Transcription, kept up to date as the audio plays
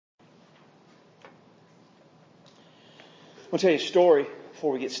I'll tell you a story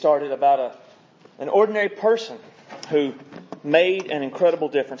before we get started about an ordinary person who made an incredible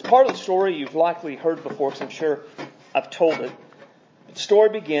difference. Part of the story you've likely heard before, because I'm sure I've told it. The story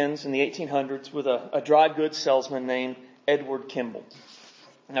begins in the 1800s with a dry goods salesman named Edward Kimball.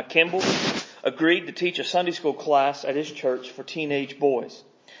 Now, Kimball agreed to teach a Sunday school class at his church for teenage boys.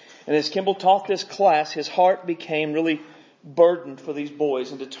 And as Kimball taught this class, his heart became really burdened for these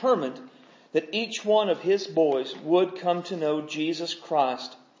boys and determined that each one of his boys would come to know Jesus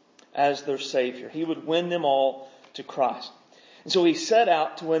Christ as their Savior. He would win them all to Christ. And so he set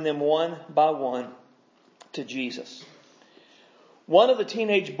out to win them one by one to Jesus. One of the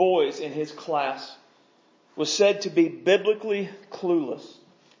teenage boys in his class was said to be biblically clueless,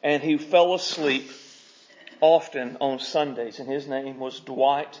 and he fell asleep often on Sundays, and his name was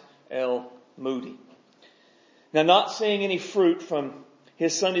Dwight L. Moody. Now, not seeing any fruit from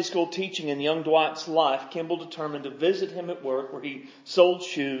his Sunday school teaching in young Dwight's life, Kimball determined to visit him at work where he sold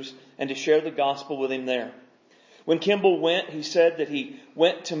shoes and to share the gospel with him there. When Kimball went, he said that he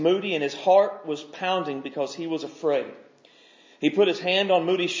went to Moody and his heart was pounding because he was afraid. He put his hand on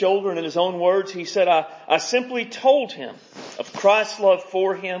Moody's shoulder and in his own words, he said, I simply told him of Christ's love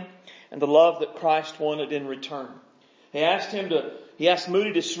for him and the love that Christ wanted in return. He asked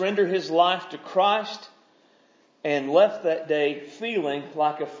Moody to surrender his life to Christ and left that day feeling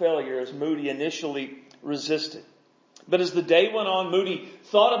like a failure as Moody initially resisted. But as the day went on, Moody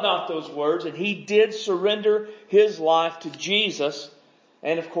thought about those words and he did surrender his life to Jesus.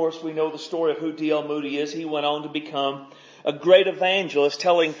 And of course, we know the story of who D.L. Moody is. He went on to become a great evangelist,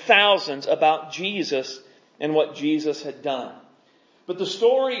 telling thousands about Jesus and what Jesus had done. But the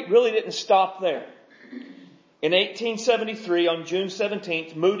story really didn't stop there. In 1873, on June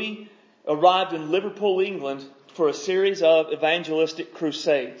 17th, Moody arrived in Liverpool, England, for a series of evangelistic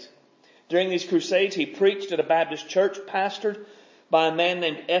crusades. During these crusades, he preached at a Baptist church pastored by a man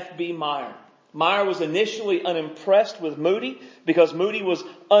named F.B. Meyer. Meyer was initially unimpressed with Moody because Moody was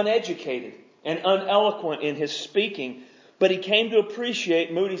uneducated and uneloquent in his speaking, but he came to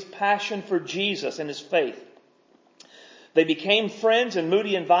appreciate Moody's passion for Jesus and his faith. They became friends, and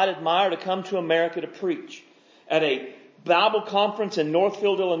Moody invited Meyer to come to America to preach. At a Bible conference in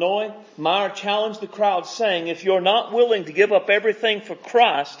Northfield, Illinois, Meyer challenged the crowd saying, if you're not willing to give up everything for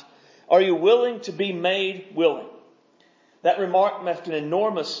Christ, are you willing to be made willing? That remark made an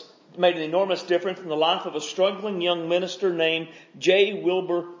enormous difference in the life of a struggling young minister named J.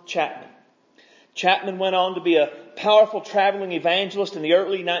 Wilbur Chapman. Chapman went on to be a powerful traveling evangelist in the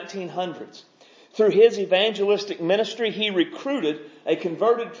early 1900s. Through his evangelistic ministry, he recruited a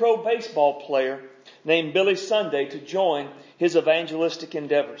converted pro baseball player named Billy Sunday to join his evangelistic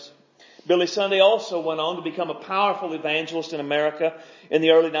endeavors. Billy Sunday also went on to become a powerful evangelist in America in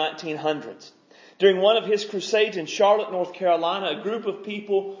the early 1900s. During one of his crusades in Charlotte, North Carolina, a group of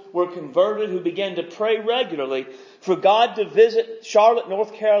people were converted who began to pray regularly for God to visit Charlotte,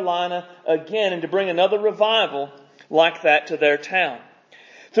 North Carolina again and to bring another revival like that to their town.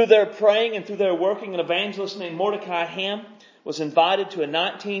 Through their praying and through their working, an evangelist named Mordecai Ham was invited to a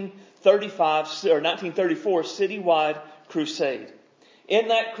 1934 citywide crusade. In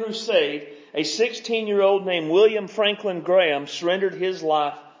that crusade, a 16-year-old named William Franklin Graham surrendered his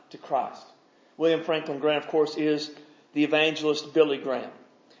life to Christ. William Franklin Graham, of course, is the evangelist Billy Graham.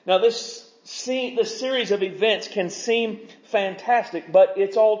 Now, this series of events can seem fantastic, but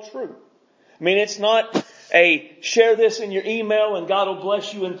it's all true. I mean, it's not a share this in your email and God will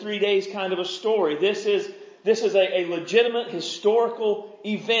bless you in 3 days kind of a story. This is a legitimate historical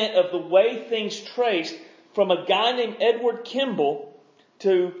event of the way things traced from a guy named Edward Kimball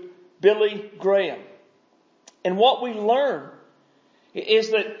to Billy Graham. And what we learn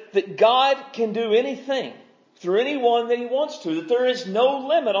is that God can do anything through anyone that He wants to. That there is no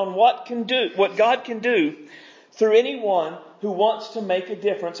limit on what God can do through anyone who wants to make a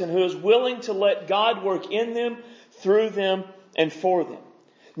difference and who is willing to let God work in them, through them, and for them.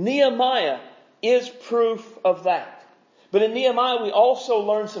 Nehemiah is proof of that. But in Nehemiah, we also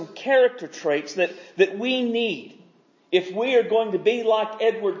learn some character traits that we need if we are going to be like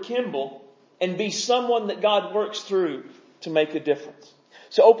Edward Kimball and be someone that God works through to make a difference.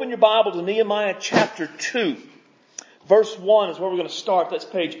 So open your Bible to Nehemiah chapter 2. Verse 1 is where we're going to start. That's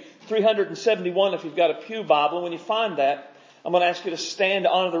page 371 if you've got a pew Bible. When you find that, I'm going to ask you to stand to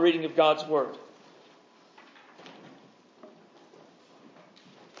honor the reading of God's Word.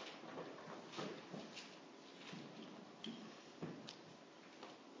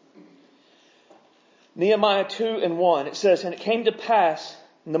 Nehemiah 2 and 1, it says, "And it came to pass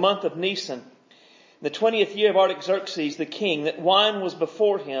in the month of Nisan, the 20th year of Artaxerxes the king, that wine was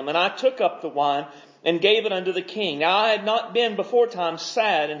before him, and I took up the wine and gave it unto the king. Now I had not been before time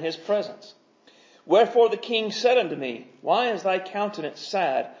sad in his presence. Wherefore the king said unto me, Why is thy countenance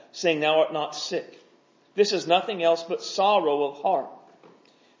sad, seeing thou art not sick? This is nothing else but sorrow of heart.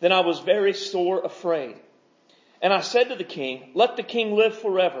 Then I was very sore afraid. And I said to the king, Let the king live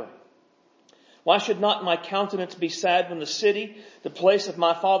forever. Why should not my countenance be sad when the city, the place of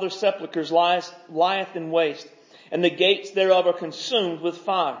my father's sepulchres, lieth in waste, and the gates thereof are consumed with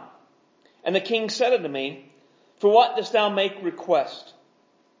fire? And the king said unto me, For what dost thou make request?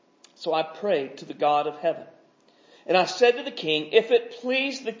 So I prayed to the God of heaven. And I said to the king, If it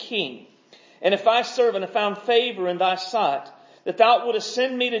please the king, and if thy servant have found favor in thy sight, that thou wouldest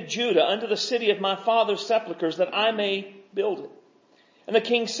send me to Judah unto the city of my father's sepulchres, that I may build it. And the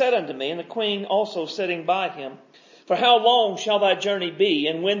king said unto me, and the queen also sitting by him, For how long shall thy journey be,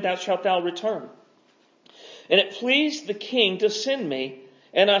 and when shalt thou return? And it pleased the king to send me,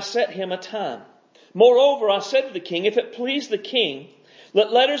 and I set him a time. Moreover, I said to the king, If it please the king,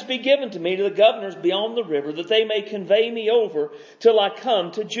 let letters be given to me to the governors beyond the river, that they may convey me over till I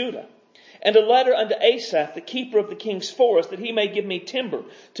come to Judah. And a letter unto Asaph, the keeper of the king's forest, that he may give me timber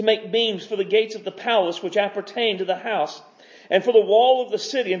to make beams for the gates of the palace which appertain to the house, and for the wall of the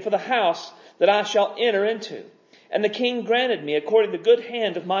city, and for the house that I shall enter into. And the king granted me according to the good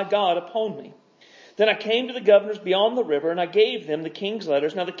hand of my God upon me. Then I came to the governors beyond the river, and I gave them the king's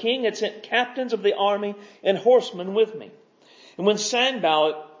letters. Now the king had sent captains of the army and horsemen with me. And when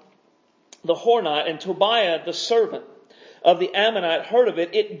Sanballat the Hornite and Tobiah the servant of the Ammonite heard of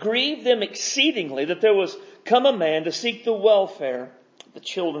it, it grieved them exceedingly that there was come a man to seek the welfare of the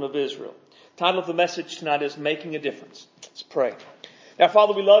children of Israel. The title of the message tonight is Making a Difference. Let's pray. Now,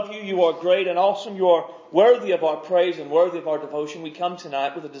 Father, we love you. You are great and awesome. You are worthy of our praise and worthy of our devotion. We come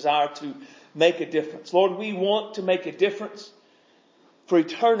tonight with a desire to make a difference. Lord, we want to make a difference for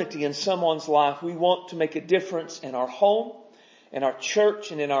eternity in someone's life. We want to make a difference in our home, in our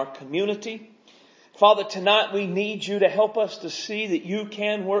church, and in our community. Father, tonight we need you to help us to see that you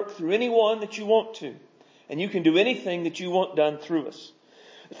can work through anyone that you want to, and you can do anything that you want done through us.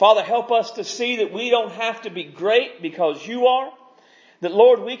 Father, help us to see that we don't have to be great because you are. That,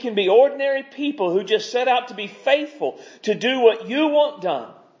 Lord, we can be ordinary people who just set out to be faithful, to do what you want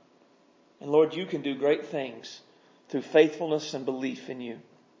done. And Lord, you can do great things through faithfulness and belief in you.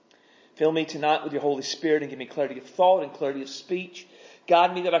 Fill me tonight with your Holy Spirit and give me clarity of thought and clarity of speech.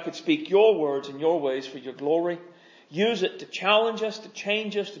 Guide me that I could speak your words and your ways for your glory. Use it to challenge us, to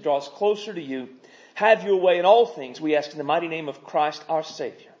change us, to draw us closer to you. Have your way in all things, we ask in the mighty name of Christ our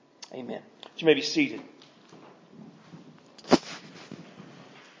Savior. Amen. You may be seated.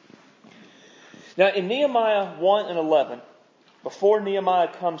 Now in Nehemiah 1 and 11, before Nehemiah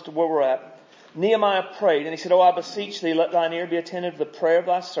comes to where we're at, Nehemiah prayed and he said, I beseech thee, let thine ear be attentive to the prayer of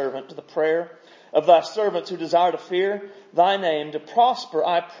thy servant, to the prayer of thy servants who desire to fear thy name, to prosper,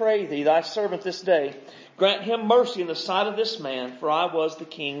 I pray thee, thy servant this day. Grant him mercy in the sight of this man, for I was the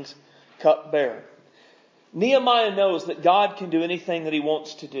king's cupbearer. Nehemiah knows that God can do anything that he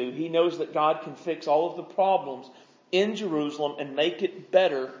wants to do. He knows that God can fix all of the problems in Jerusalem and make it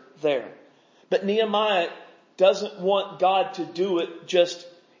better there. But Nehemiah doesn't want God to do it just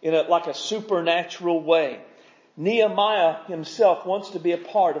in like a supernatural way. Nehemiah himself wants to be a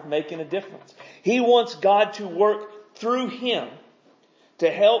part of making a difference. He wants God to work through him to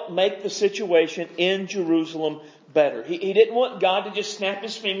help make the situation in Jerusalem better. He didn't want God to just snap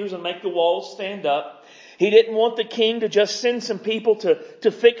his fingers and make the walls stand up. He didn't want the king to just send some people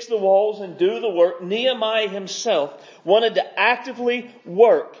to fix the walls and do the work. Nehemiah himself wanted to actively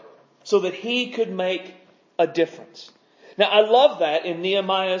work so that he could make a difference. Now, I love that in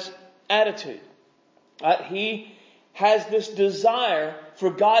Nehemiah's attitude. He has this desire for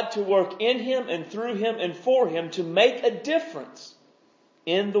God to work in him and through him and for him to make a difference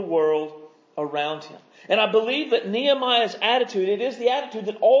in the world around him. And I believe that Nehemiah's attitude, it is the attitude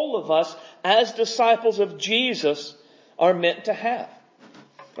that all of us as disciples of Jesus are meant to have.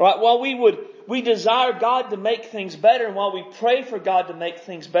 Right? While we desire God to make things better, and while we pray for God to make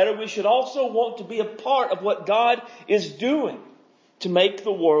things better, we should also want to be a part of what God is doing to make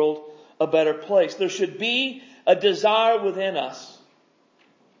the world a better place. There should be a desire within us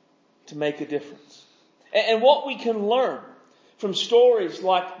to make a difference. And what we can learn from stories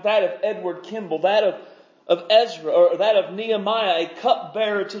like that of Edward Kimball, that of Ezra, or that of Nehemiah, a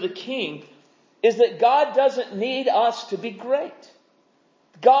cupbearer to the king, is that God doesn't need us to be great.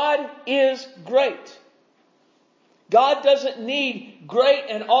 God is great. God doesn't need great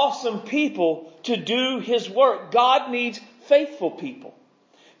and awesome people to do his work. God needs faithful people.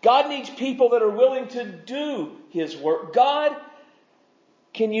 God needs people that are willing to do His work. God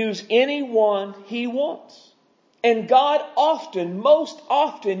can use anyone He wants. And God most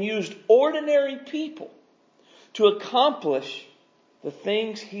often used ordinary people to accomplish the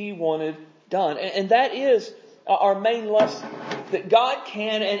things He wanted done. And that is our main lesson. That God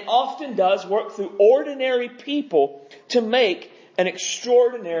can and often does work through ordinary people to make an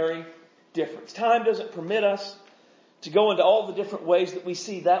extraordinary difference. Time doesn't permit us to go into all the different ways that we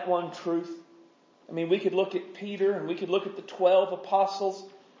see that one truth. I mean, we could look at Peter and we could look at the 12 apostles.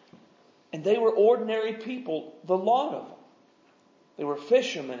 And they were ordinary people, the lot of them. They were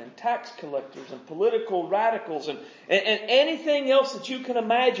fishermen and tax collectors and political radicals and anything else that you can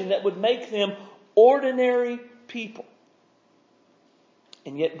imagine that would make them ordinary people.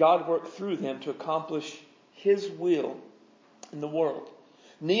 And yet God worked through them to accomplish His will in the world.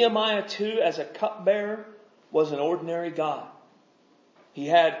 Nehemiah too, as a cupbearer, was an ordinary guy.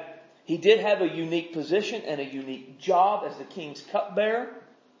 He did have a unique position and a unique job as the king's cupbearer.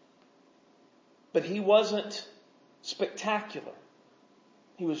 But he wasn't spectacular.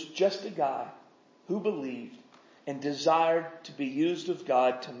 He was just a guy who believed and desired to be used of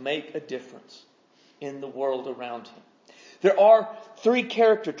God to make a difference in the world around him. There are 3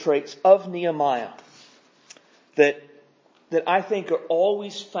 character traits of Nehemiah that I think are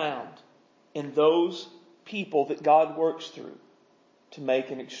always found in those people that God works through to make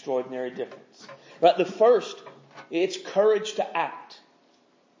an extraordinary difference. Right? The first, it's courage to act.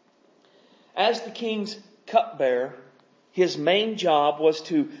 As the king's cupbearer, his main job was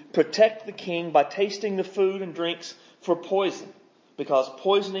to protect the king by tasting the food and drinks for poison, because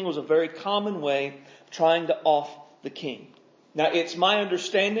poisoning was a very common way of trying to off the king. Now, it's my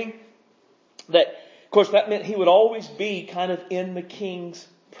understanding that, of course, that meant he would always be kind of in the king's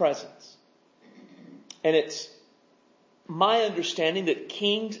presence. And it's my understanding that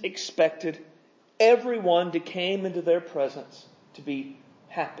kings expected everyone that came into their presence to be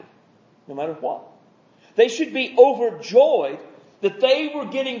happy, no matter what. They should be overjoyed that they were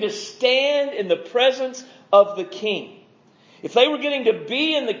getting to stand in the presence of the king. If they were getting to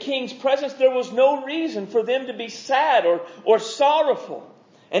be in the king's presence, there was no reason for them to be sad or sorrowful.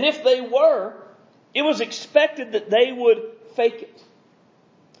 And if they were, it was expected that they would fake it.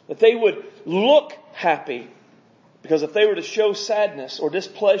 That they would look happy. Because if they were to show sadness or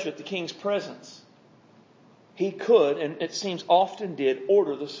displeasure at the king's presence, he could, and it seems often did,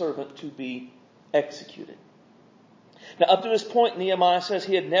 order the servant to be executed. Now, up to this point, Nehemiah says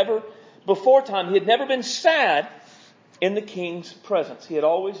he had never been sad in the king's presence. He had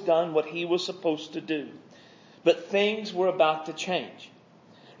always done what he was supposed to do. But things were about to change.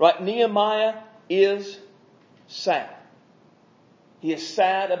 Right? Nehemiah is sad. He is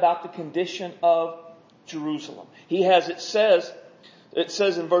sad about the condition of Jerusalem. It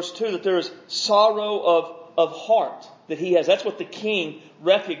says in verse 2 that there is sorrow of heart that he has. That's what the king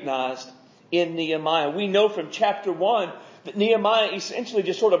recognized in Nehemiah. We know from chapter 1 that Nehemiah essentially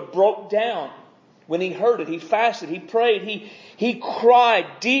just sort of broke down when he heard it. He fasted, he prayed, he cried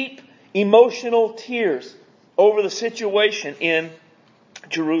deep emotional tears over the situation in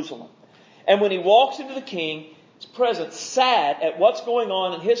Jerusalem. And when he walks into the king's presence, sad at what's going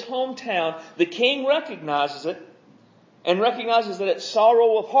on in his hometown, the king recognizes it and recognizes that it's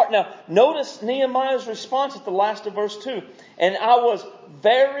sorrow of heart. Now, notice Nehemiah's response at the last of verse 2. And I was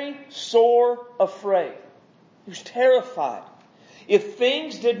very sore afraid. He was terrified. If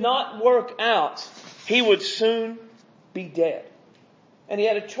things did not work out, he would soon be dead. And he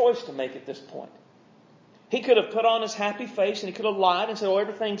had a choice to make at this point. He could have put on his happy face and he could have lied and said, "Oh,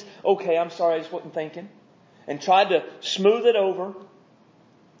 everything's okay, I'm sorry, I just wasn't thinking," and tried to smooth it over.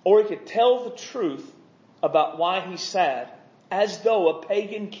 Or he could tell the truth about why he's sad, as though a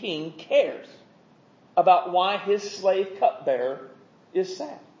pagan king cares about why his slave cupbearer is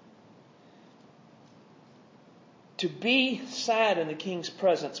sad. To be sad in the king's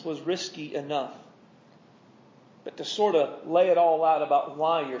presence was risky enough. But to sort of lay it all out about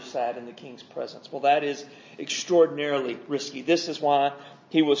why you're sad in the king's presence, well, that is extraordinarily risky. This is why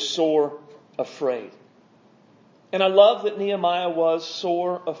he was sore afraid. And I love that Nehemiah was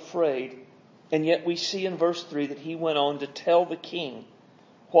sore afraid. And yet we see in verse 3 that he went on to tell the king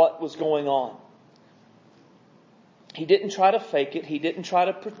what was going on. He didn't try to fake it. He didn't try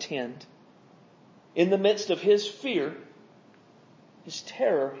to pretend. In the midst of his fear, his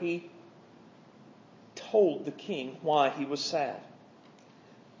terror, he told the king why he was sad.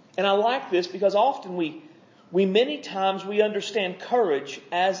 And I like this because often we many times we understand courage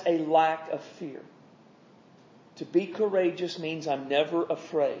as a lack of fear. To be courageous means I'm never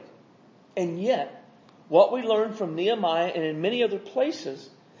afraid. And yet, what we learn from Nehemiah and in many other places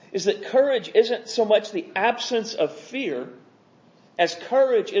is that courage isn't so much the absence of fear as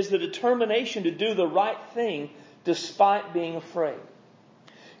courage is the determination to do the right thing despite being afraid.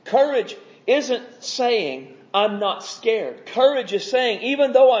 Courage isn't saying, I'm not scared. Courage is saying,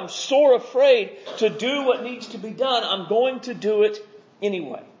 even though I'm sore afraid to do what needs to be done, I'm going to do it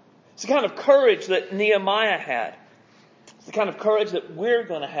anyway. It's the kind of courage that Nehemiah had. It's the kind of courage that we're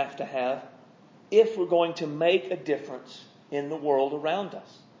going to have if we're going to make a difference in the world around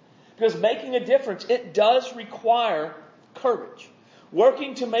us. Because making a difference, it does require courage.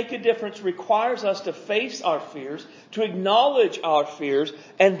 Working to make a difference requires us to face our fears, to acknowledge our fears,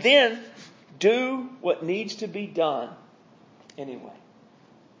 and then do what needs to be done anyway.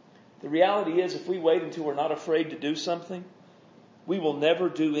 The reality is, if we wait until we're not afraid to do something, we will never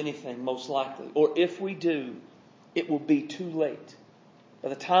do anything, most likely. Or if we do, it will be too late. By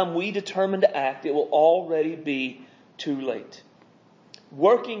the time we determine to act, it will already be too late.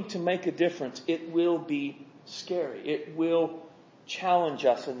 Working to make a difference, it will be scary. It will challenge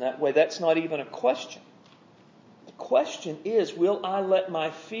us in that way. That's not even a question. The question is, will I let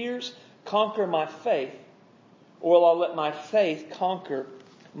my fears conquer my faith, or will I let my faith conquer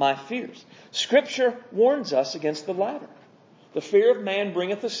my fears? Scripture warns us against the latter. The fear of man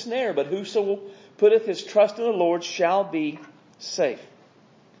bringeth a snare, but whoso putteth his trust in the Lord shall be safe.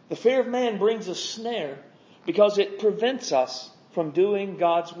 The fear of man brings a snare because it prevents us from doing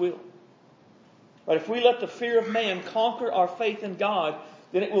God's will. But if we let the fear of man conquer our faith in God,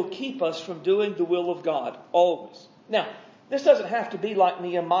 then it will keep us from doing the will of God, always. Now, this doesn't have to be like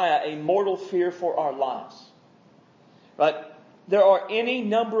Nehemiah, a mortal fear for our lives. Right? There are any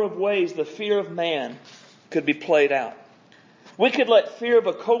number of ways the fear of man could be played out. We could let fear of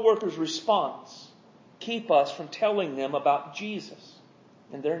a coworker's response keep us from telling them about Jesus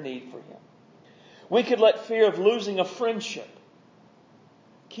and their need for Him. We could let fear of losing a friendship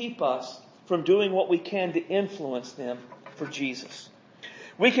keep us from doing what we can to influence them for Jesus.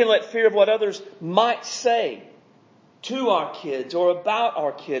 We can let fear of what others might say to our kids or about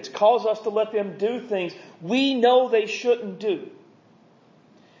our kids cause us to let them do things we know they shouldn't do.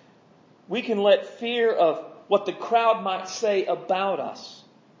 We can let fear of what the crowd might say about us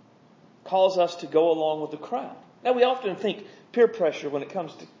cause us to go along with the crowd. Now, we often think peer pressure when it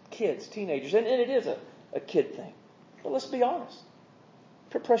comes to kids, teenagers, and it is a kid thing. But let's be honest.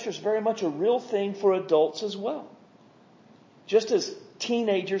 Peer pressure is very much a real thing for adults as well. Just as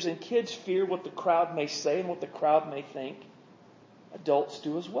teenagers and kids fear what the crowd may say and what the crowd may think, adults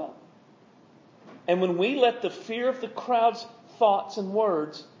do as well. And when we let the fear of the crowd's thoughts and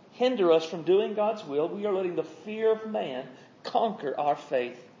words hinder us from doing God's will, we are letting the fear of man conquer our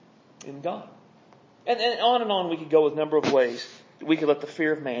faith in God. And on we could go with a number of ways that we could let the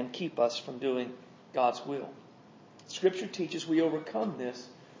fear of man keep us from doing God's will. Scripture teaches we overcome this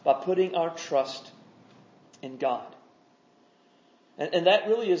by putting our trust in God. And that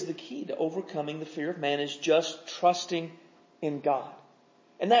really is the key to overcoming the fear of man, is just trusting in God.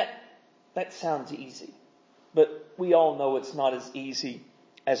 And that sounds easy. But we all know it's not as easy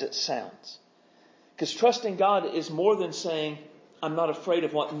as it sounds. Because trusting God is more than saying, I'm not afraid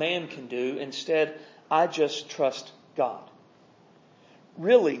of what man can do. Instead, I just trust God.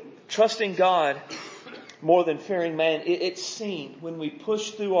 Really, trusting God more than fearing man, it's seen when we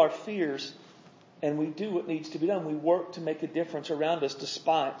push through our fears and we do what needs to be done. We work to make a difference around us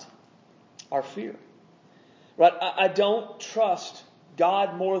despite our fear. Right? I don't trust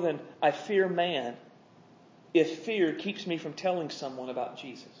God more than I fear man if fear keeps me from telling someone about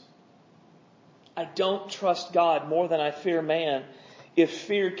Jesus. I don't trust God more than I fear man if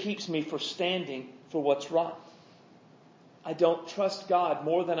fear keeps me from standing for what's right. I don't trust God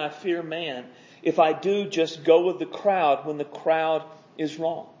more than I fear man if I do just go with the crowd when the crowd is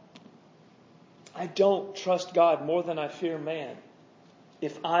wrong. I don't trust God more than I fear man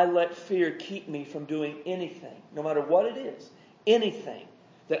if I let fear keep me from doing anything, no matter what it is, anything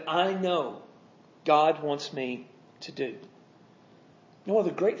that I know God wants me to do. One of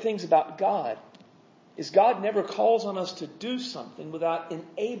the great things about God is God never calls on us to do something without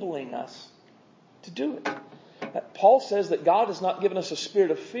enabling us to do it. Paul says that God has not given us a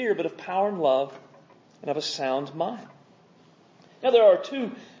spirit of fear, but of power and love and of a sound mind. Now, there are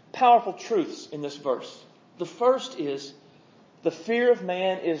two powerful truths in this verse. The first is the fear of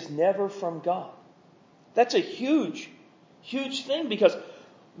man is never from God. That's a huge, huge thing, because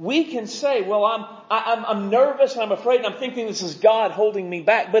we can say, well, I'm nervous and I'm afraid and I'm thinking this is God holding me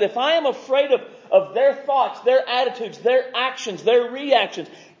back. But if I am afraid of their thoughts, their attitudes, their actions, their reactions,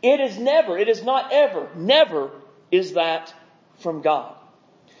 it is not ever is that from God.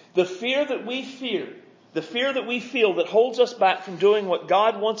 The fear that we fear the fear that we feel that holds us back from doing what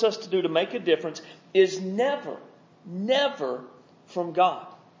God wants us to do to make a difference is never, never from God.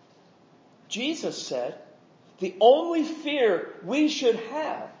 Jesus said, the only fear we should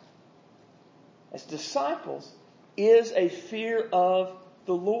have as disciples is a fear of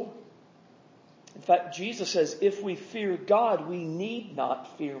the Lord. In fact, Jesus says, if we fear God, we need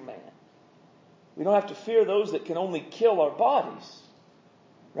not fear man. We don't have to fear those that can only kill our bodies.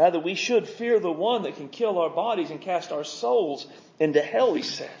 Rather, we should fear the one that can kill our bodies and cast our souls into hell, he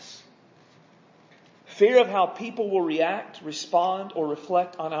says. Fear of how people will react, respond, or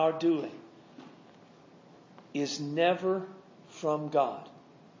reflect on our doing is never from God.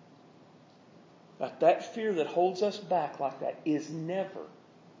 But that fear that holds us back like that is never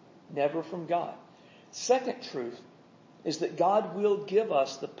from God. Second truth is that God will give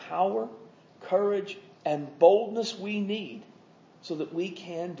us the power, courage, and boldness we need so that we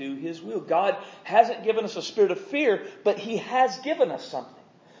can do His will. God hasn't given us a spirit of fear, but He has given us something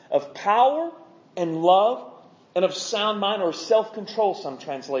of power and love and of sound mind, or self-control, some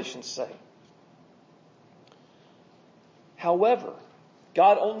translations say. However,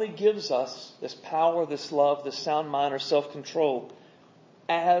 God only gives us this power, this love, this sound mind, or self-control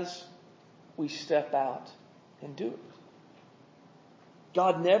as we step out and do it.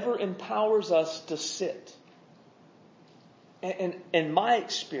 God never empowers us to sit. And in my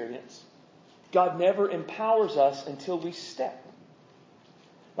experience, God never empowers us until we step.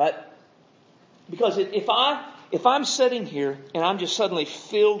 Right? Because if I'm sitting here and I'm just suddenly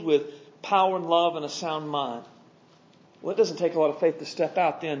filled with power and love and a sound mind, well, it doesn't take a lot of faith to step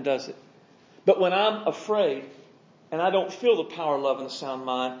out then, does it? But when I'm afraid and I don't feel the power, love, and a sound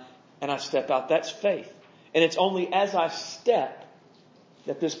mind, and I step out, that's faith. And it's only as I step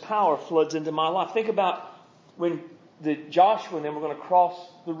that this power floods into my life. Think about when Joshua and them were going to cross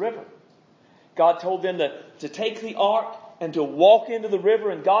the river. God told them to take the ark and to walk into the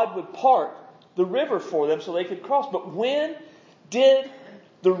river, and God would part the river for them so they could cross. But when did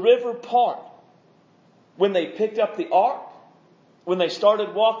the river part? When they picked up the ark? When they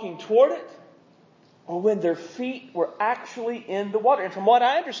started walking toward it? Or when their feet were actually in the water? And from what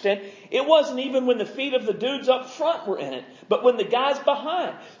I understand, it wasn't even when the feet of the dudes up front were in it, but when the guys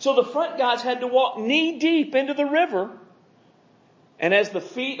behind. So the front guys had to walk knee deep into the river. And as the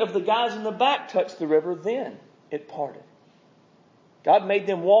feet of the guys in the back touched the river, then it parted. God made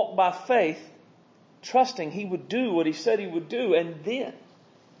them walk by faith, trusting He would do what He said He would do, and then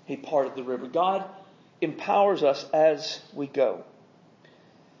He parted the river. God empowers us as we go.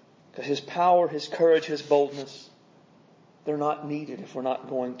 Because His power, His courage, His boldness, they're not needed if we're not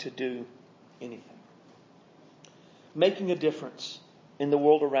going to do anything. Making a difference in the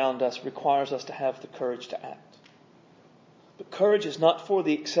world around us requires us to have the courage to act. But courage is not for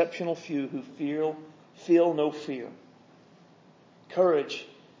the exceptional few who feel no fear. Courage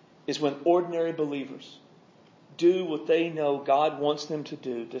is when ordinary believers do what they know God wants them to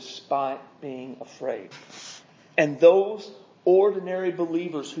do despite being afraid. And those ordinary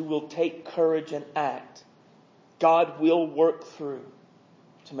believers who will take courage and act, God will work through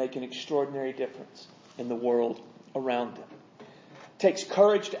to make an extraordinary difference in the world around them. It takes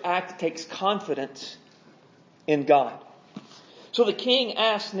courage to act. It takes confidence in God. So the king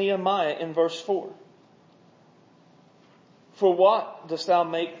asked Nehemiah in verse 4, "For what dost thou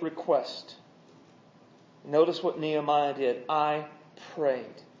make request?" Notice what Nehemiah did. "I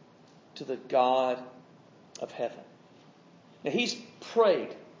prayed to the God of heaven." Now he's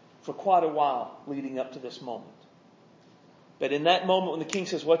prayed for quite a while leading up to this moment. But in that moment when the king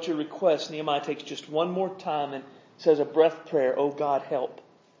says, "What's your request?" Nehemiah takes just one more time and says a breath prayer, "Oh God, help."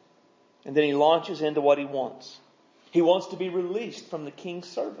 And then he launches into what he wants. He wants to be released from the king's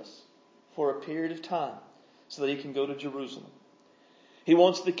service for a period of time so that he can go to Jerusalem. He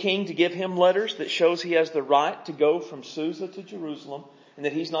wants the king to give him letters that shows he has the right to go from Susa to Jerusalem and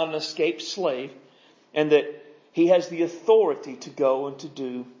that he's not an escaped slave and that he has the authority to go and to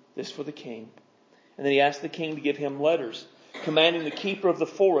do this for the king. And then he asked the king to give him letters commanding the keeper of the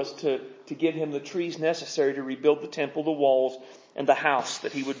forest to give him the trees necessary to rebuild the temple, the walls, and the house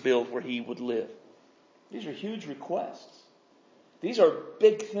that he would build where he would live. These are huge requests. These are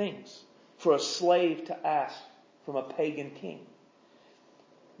big things for a slave to ask from a pagan king.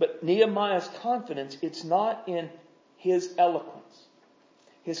 But Nehemiah's confidence, it's not in his eloquence.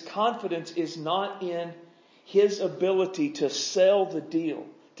 His confidence is not in his ability to sell the deal,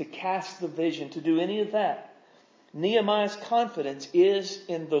 to cast the vision, to do any of that. Nehemiah's confidence is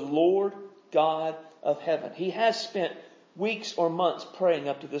in the Lord God of heaven. He has spent weeks or months praying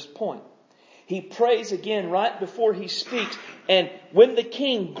up to this point. He prays again right before he speaks. And when the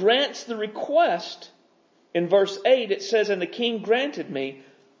king grants the request, In verse 8 it says, "And the king granted me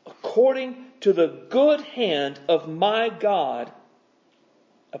according to the good hand of my God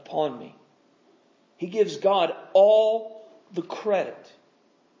upon me." He gives God all the credit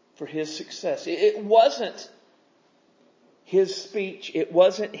for his success. It wasn't his speech. It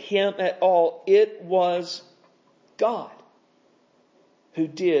wasn't him at all. It was God who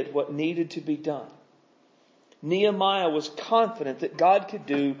did what needed to be done. Nehemiah was confident that God could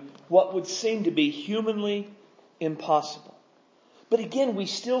do what would seem to be humanly impossible. But again, we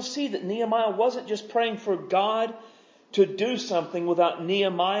still see that Nehemiah wasn't just praying for God to do something without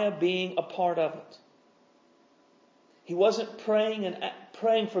Nehemiah being a part of it. He wasn't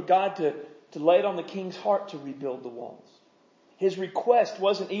praying for God to lay it on the king's heart to rebuild the walls. His request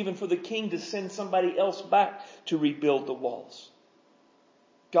wasn't even for the king to send somebody else back to rebuild the walls.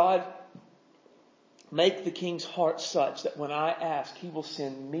 God, make the king's heart such that when I ask, he will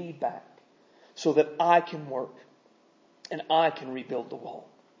send me back so that I can work and I can rebuild the wall.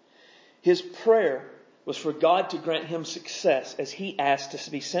 His prayer was for God to grant him success as he asked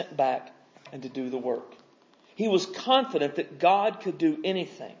to be sent back and to do the work. He was confident that God could do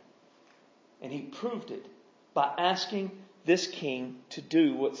anything. And he proved it by asking this king to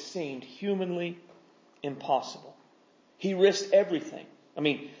do what seemed humanly impossible. He risked everything. I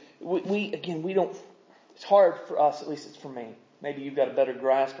mean, we don't, it's hard for us, at least it's for me. Maybe you've got a better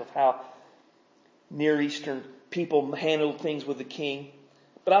grasp of how Near Eastern people handled things with the king.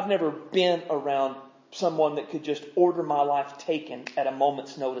 But I've never been around someone that could just order my life taken at a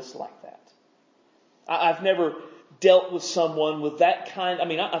moment's notice like that. I've never dealt with someone with that kind. I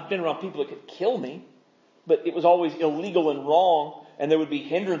mean, I've been around people that could kill me, but it was always illegal and wrong, and there would be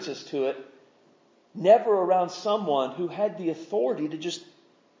hindrances to it. Never around someone who had the authority to just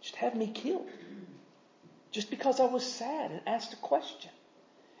have me killed. Just because I was sad and asked a question.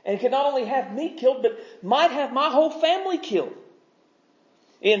 And could not only have me killed, but might have my whole family killed.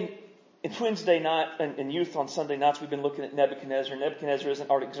 In Wednesday night and youth on Sunday nights, we've been looking at Nebuchadnezzar. Nebuchadnezzar isn't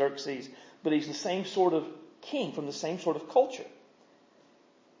Artaxerxes, but he's the same sort of king from the same sort of culture.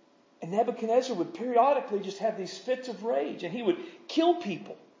 And Nebuchadnezzar would periodically just have these fits of rage, and he would kill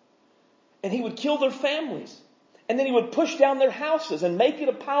people. And he would kill their families. And then he would push down their houses and make it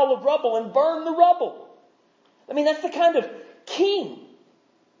a pile of rubble and burn the rubble. I mean, that's the kind of king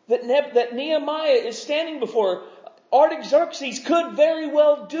that Nehemiah is standing before. Artaxerxes could very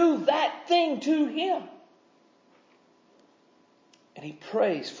well do that thing to him. And he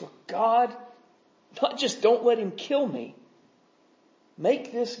prays for God, not just don't let him kill me.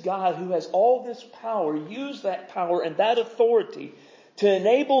 Make this God who has all this power, use that power and that authority to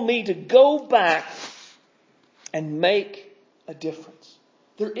enable me to go back and make a difference.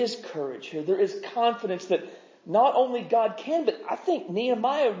 There is courage here. There is confidence that not only God can, but I think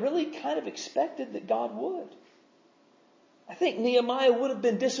Nehemiah really kind of expected that God would. I think Nehemiah would have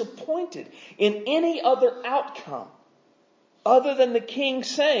been disappointed in any other outcome other than the king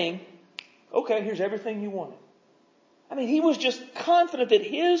saying, okay, here's everything you wanted. I mean, he was just confident that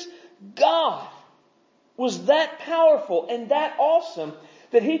his God was that powerful and that awesome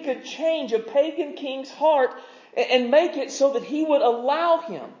that he could change a pagan king's heart and make it so that he would allow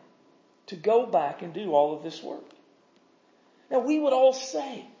him to go back and do all of this work. Now, we would all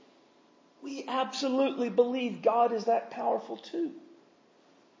say, we absolutely believe God is that powerful too.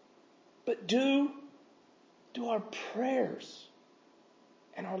 But do our prayers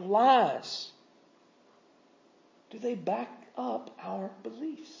and our lives, do they back up our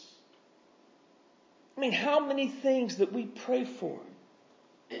beliefs? I mean, how many things that we pray for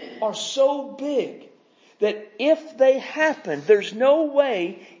are so big that if they happen, there's no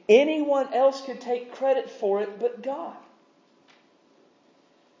way anyone else could take credit for it but God?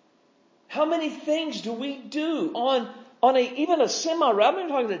 How many things do we do on even a I'm not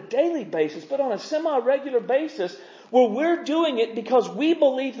talking on a daily basis, but on a semi-regular basis where we're doing it because we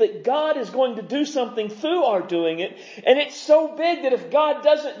believe that God is going to do something through our doing it, and it's so big that if God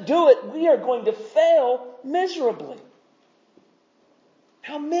doesn't do it, we are going to fail miserably.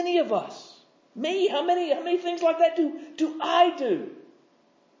 How many of us, me, how many things like that do I do?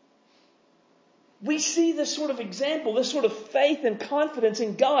 We see this sort of example, this sort of faith and confidence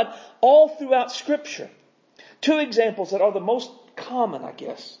in God all throughout Scripture. Two examples that are the most common, I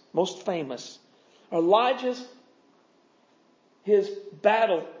guess, most famous, are Elijah's, his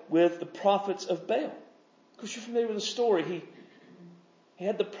battle with the prophets of Baal. Of course, you're familiar with the story. He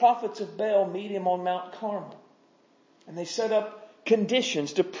had the prophets of Baal meet him on Mount Carmel. And they set up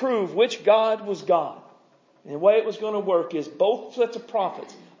conditions to prove which God was God. And the way it was going to work is both sets of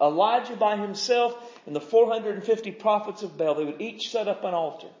prophets, Elijah by himself and the 450 prophets of Baal, they would each set up an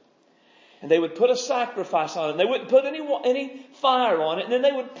altar. And they would put a sacrifice on it. And they wouldn't put any fire on it. And then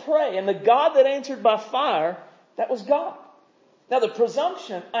they would pray. And the God that answered by fire, that was God. Now the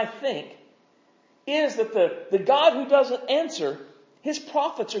presumption, I think, is that the God who doesn't answer, his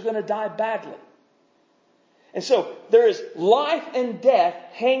prophets are going to die badly. And so there is life and death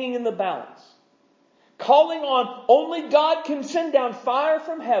hanging in the balance. Calling on only God can send down fire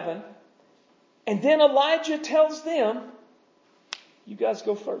from heaven. And then Elijah tells them, you guys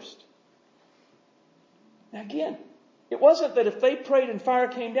go first. Now again, it wasn't that if they prayed and fire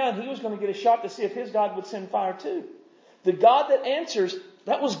came down, he was going to get a shot to see if his God would send fire too. The God that answers,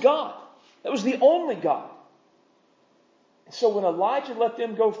 that was God. That was the only God. And so when Elijah let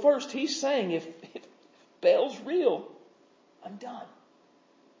them go first, he's saying, if Baal's real, I'm done.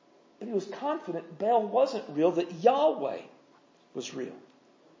 But he was confident Baal wasn't real, that Yahweh was real.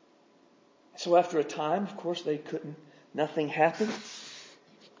 So after a time, of course, nothing happened.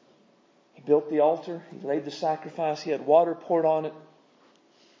 He built the altar. He laid the sacrifice. He had water poured on it.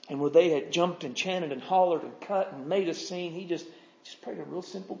 And where they had jumped and chanted and hollered and cut and made a scene, he just prayed a real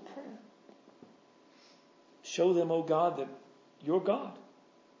simple prayer. Show them, O God, that you're God.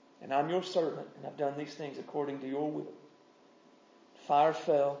 And I'm your servant. And I've done these things according to your will. Fire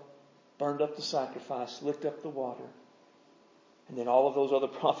fell, burned up the sacrifice, licked up the water. And then all of those other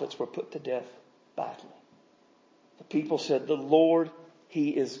prophets were put to death badly. The people said, the Lord, He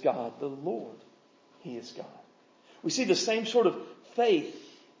is God. The Lord, He is God. We see the same sort of faith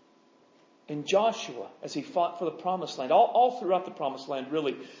in Joshua as he fought for the promised land. All throughout the promised land,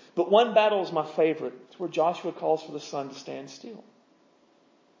 really. But one battle is my favorite. It's where Joshua calls for the sun to stand still.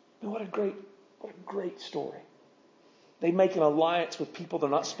 And what a great story. They make an alliance with people they're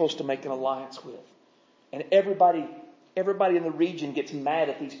not supposed to make an alliance with. And everybody in the region gets mad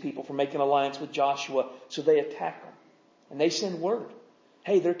at these people for making an alliance with Joshua, so they attack them. And they send word.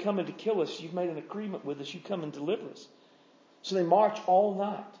 Hey, they're coming to kill us. You've made an agreement with us. You come and deliver us. So they march all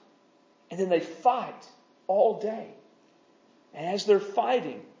night. And then they fight all day. And as they're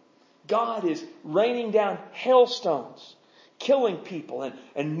fighting, God is raining down hailstones, killing people.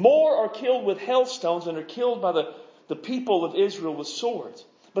 And more are killed with hailstones than are killed by the people of Israel with swords.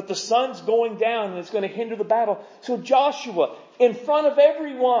 But the sun's going down and it's going to hinder the battle. So Joshua, in front of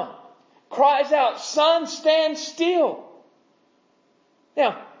everyone, cries out, sun, stand still.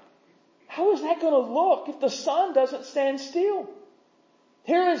 Now, how is that going to look if the sun doesn't stand still?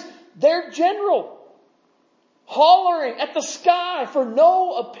 Here is their general hollering at the sky for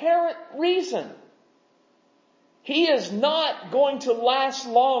no apparent reason. He is not going to last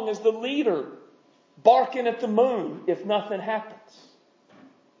long as the leader barking at the moon if nothing happens.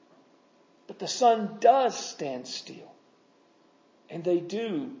 But the sun does stand still. And they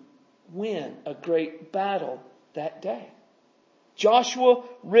do win a great battle that day. Joshua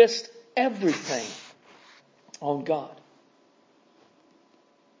risked everything on God.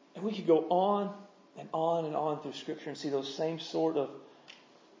 And we could go on and on and on through Scripture and see those same sort of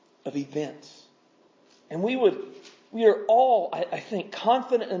events. And we are all, I think,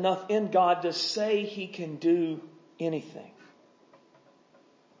 confident enough in God to say He can do anything.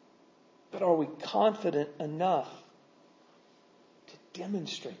 But are we confident enough to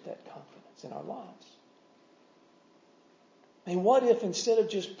demonstrate that confidence in our lives? And what if instead of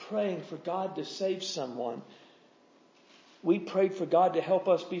just praying for God to save someone, we prayed for God to help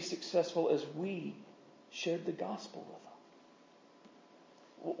us be successful as we shared the gospel with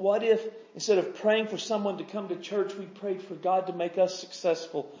them? What if instead of praying for someone to come to church, we prayed for God to make us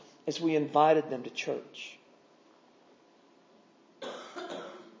successful as we invited them to church?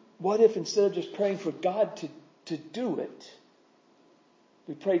 What if instead of just praying for God to do it,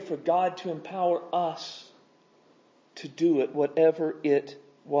 we prayed for God to empower us to do it, whatever it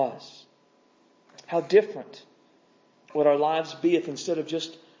was? How different would our lives be if instead of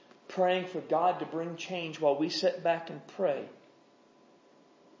just praying for God to bring change while we sit back and pray,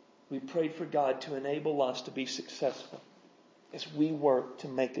 we prayed for God to enable us to be successful as we work to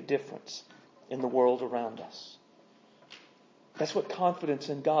make a difference in the world around us? That's what confidence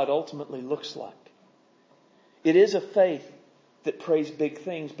in God ultimately looks like. It is a faith that prays big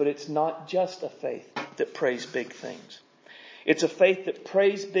things, but it's not just a faith that prays big things. It's a faith that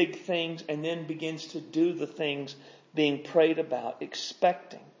prays big things and then begins to do the things being prayed about,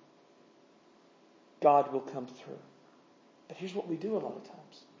 expecting God will come through. But here's what we do a lot of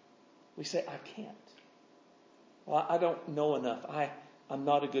times. We say, I can't. Well, I don't know enough. I'm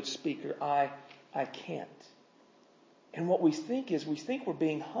not a good speaker. I can't. And what we think is we're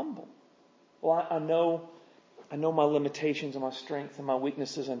being humble. Well, I know my limitations and my strengths and my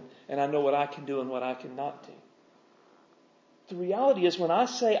weaknesses and I know what I can do and what I cannot do. the reality is when I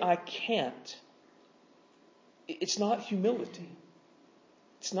say I can't, it's not humility.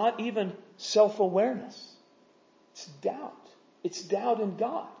 It's not even self-awareness. It's doubt. It's doubt in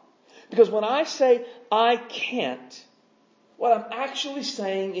God. Because when I say I can't, what I'm actually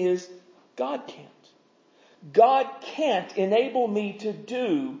saying is God can't. God can't enable me to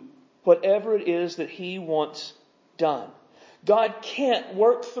do whatever it is that He wants done. God can't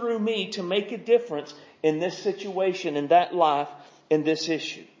work through me to make a difference in this situation, in that life, in this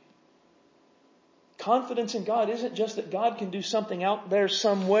issue. Confidence in God isn't just that God can do something out there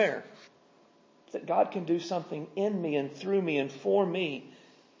somewhere. It's that God can do something in me and through me and for me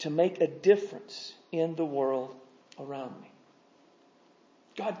to make a difference in the world around me.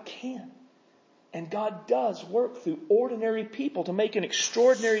 God can. And God does work through ordinary people to make an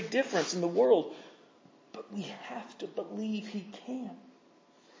extraordinary difference in the world. But we have to believe He can.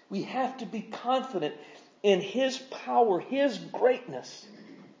 We have to be confident in His power, His greatness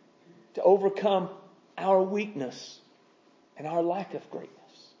to overcome our weakness and our lack of greatness.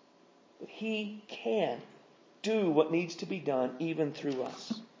 But He can do what needs to be done even through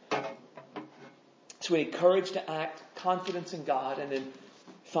us. So we need courage to act, confidence in God, and then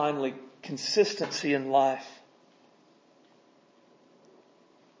finally, consistency in life.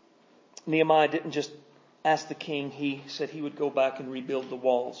 Nehemiah didn't just ask the king, he said he would go back and rebuild the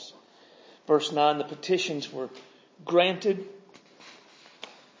walls. Verse 9, the petitions were granted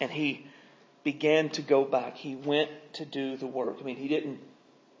and he began to go back. He went to do the work. He didn't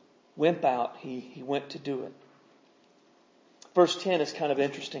wimp out, he went to do it. Verse 10 is kind of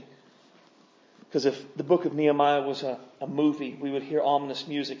interesting. Because if the book of Nehemiah was a movie, we would hear ominous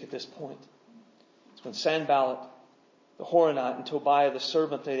music at this point. It's when Sanballat, the Horonite, and Tobiah, the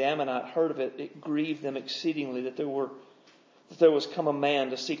servant of the Ammonite, heard of it, it grieved them exceedingly that there was come a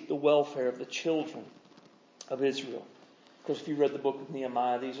man to seek the welfare of the children of Israel. Of course, if you read the book of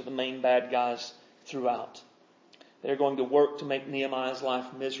Nehemiah, these are the main bad guys throughout. They're going to work to make Nehemiah's life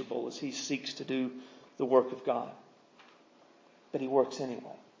miserable as he seeks to do the work of God. But he works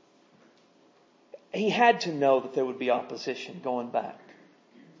anyway. He had to know that there would be opposition going back.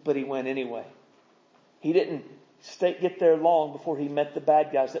 But he went anyway. He didn't get there long before he met the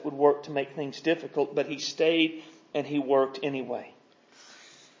bad guys that would work to make things difficult. But he stayed and he worked anyway.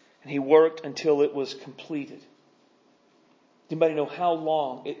 And he worked until it was completed. Anybody know how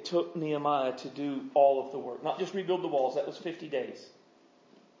long it took Nehemiah to do all of the work? Not just rebuild the walls. That was 50 days.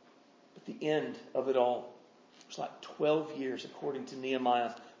 But the end of it all was like 12 years according to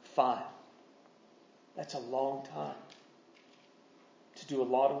Nehemiah 5. That's a long time to do a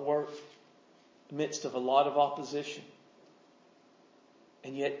lot of work amidst of a lot of opposition.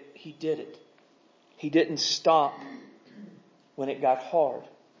 And yet he did it. He didn't stop when it got hard.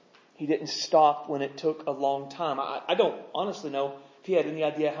 He didn't stop when it took a long time. I don't honestly know if he had any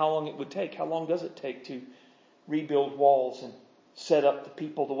idea how long it would take. How long does it take to rebuild walls and set up the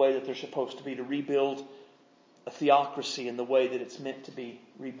people the way that they're supposed to be, to rebuild a theocracy in the way that it's meant to be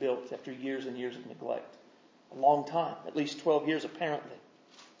rebuilt after years and years of neglect? A long time, at least 12 years apparently.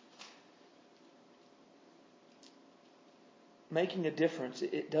 Making a difference,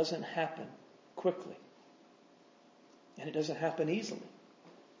 it doesn't happen quickly. And it doesn't happen easily.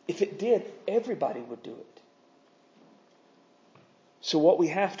 If it did, everybody would do it. So what we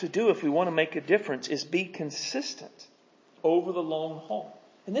have to do if we want to make a difference is be consistent over the long haul.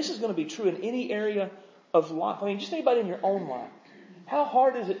 And this is going to be true in any area of life. Just think about it in your own life. How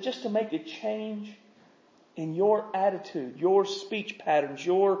hard is it just to make a change in your attitude, your speech patterns,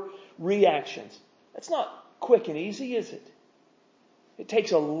 your reactions? That's not quick and easy, is it? It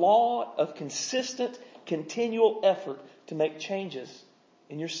takes a lot of consistent, continual effort to make changes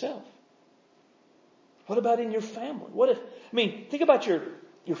in yourself. What about in your family? Think about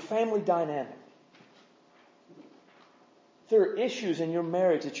your family dynamic. If there are issues in your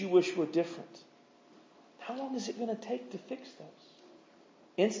marriage that you wish were different, how long is it going to take to fix those?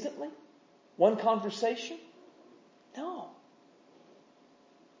 Instantly? One conversation? No.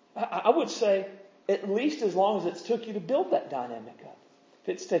 I would say at least as long as it's took you to build that dynamic up.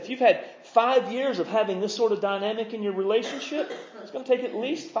 If you've had 5 years of having this sort of dynamic in your relationship, it's going to take at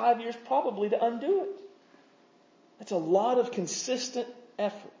least 5 years probably to undo it. That's a lot of consistent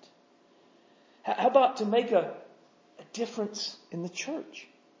effort. How about to make a difference in the church?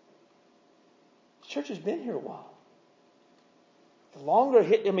 The church has been here a while.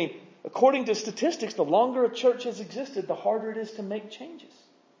 According to statistics, the longer a church has existed, the harder it is to make changes.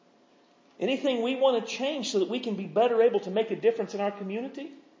 Anything we want to change so that we can be better able to make a difference in our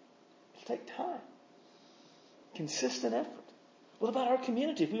community, it'll take time. Consistent effort. What about our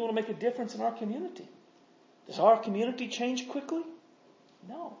community? If we want to make a difference in our community, Does our community change quickly?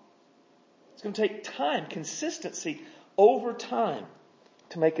 No. It's going to take time, consistency over time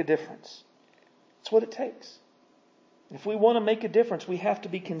to make a difference. That's what it takes. If we want to make a difference, we have to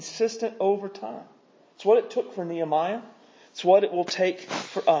be consistent over time. It's what it took for Nehemiah. It's what it will take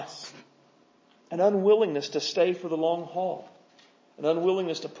for us. An unwillingness to stay for the long haul. An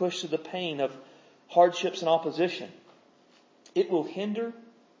unwillingness to push through the pain of hardships and opposition. It will hinder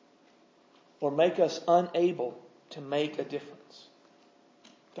or make us unable to make a difference.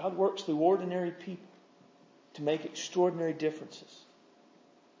 God works through ordinary people to make extraordinary differences.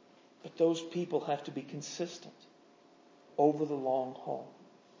 But those people have to be consistent over the long haul.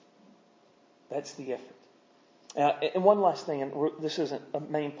 That's the effort. And one last thing, and this isn't a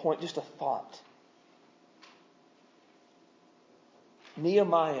main point, just a thought.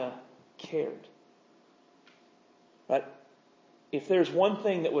 Nehemiah cared. Right? If there's one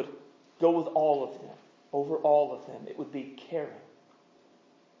thing that would go with all of them, over all of them, it would be caring.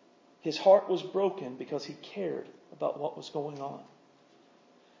 His heart was broken because he cared about what was going on.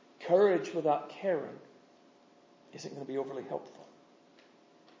 Courage without caring isn't going to be overly helpful.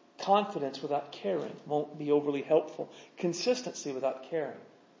 Confidence without caring won't be overly helpful. Consistency without caring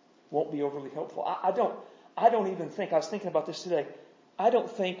won't be overly helpful. I don't even think, I was thinking about this today, I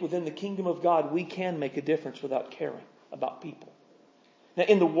don't think within the kingdom of God we can make a difference without caring about people. Now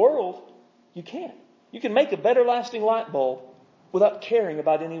in the world, you can. You can make a better lasting light bulb without caring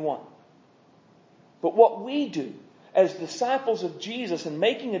about anyone. But what we do as disciples of Jesus and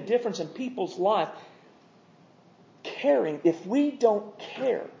making a difference in people's life, caring, if we don't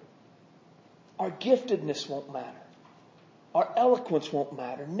care, our giftedness won't matter. Our eloquence won't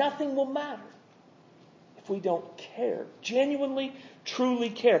matter. Nothing will matter if we don't care. Genuinely, truly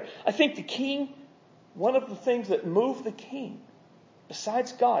care. I think the king, one of the things that moved the king,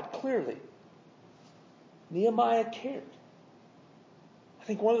 besides God, clearly, Nehemiah cared. I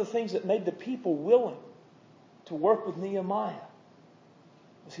think one of the things that made the people willing to work with Nehemiah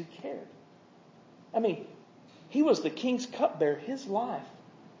was he cared. I mean, he was the king's cupbearer. His life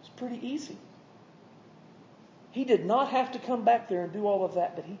was pretty easy. He did not have to come back there and do all of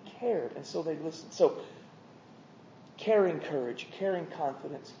that, but he cared, and so they listened. So, caring courage, caring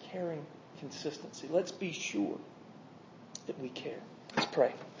confidence, caring consistency. Let's be sure that we care. Let's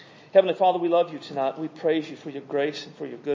pray. Heavenly Father, we love you tonight. We praise you for your grace and for your goodness.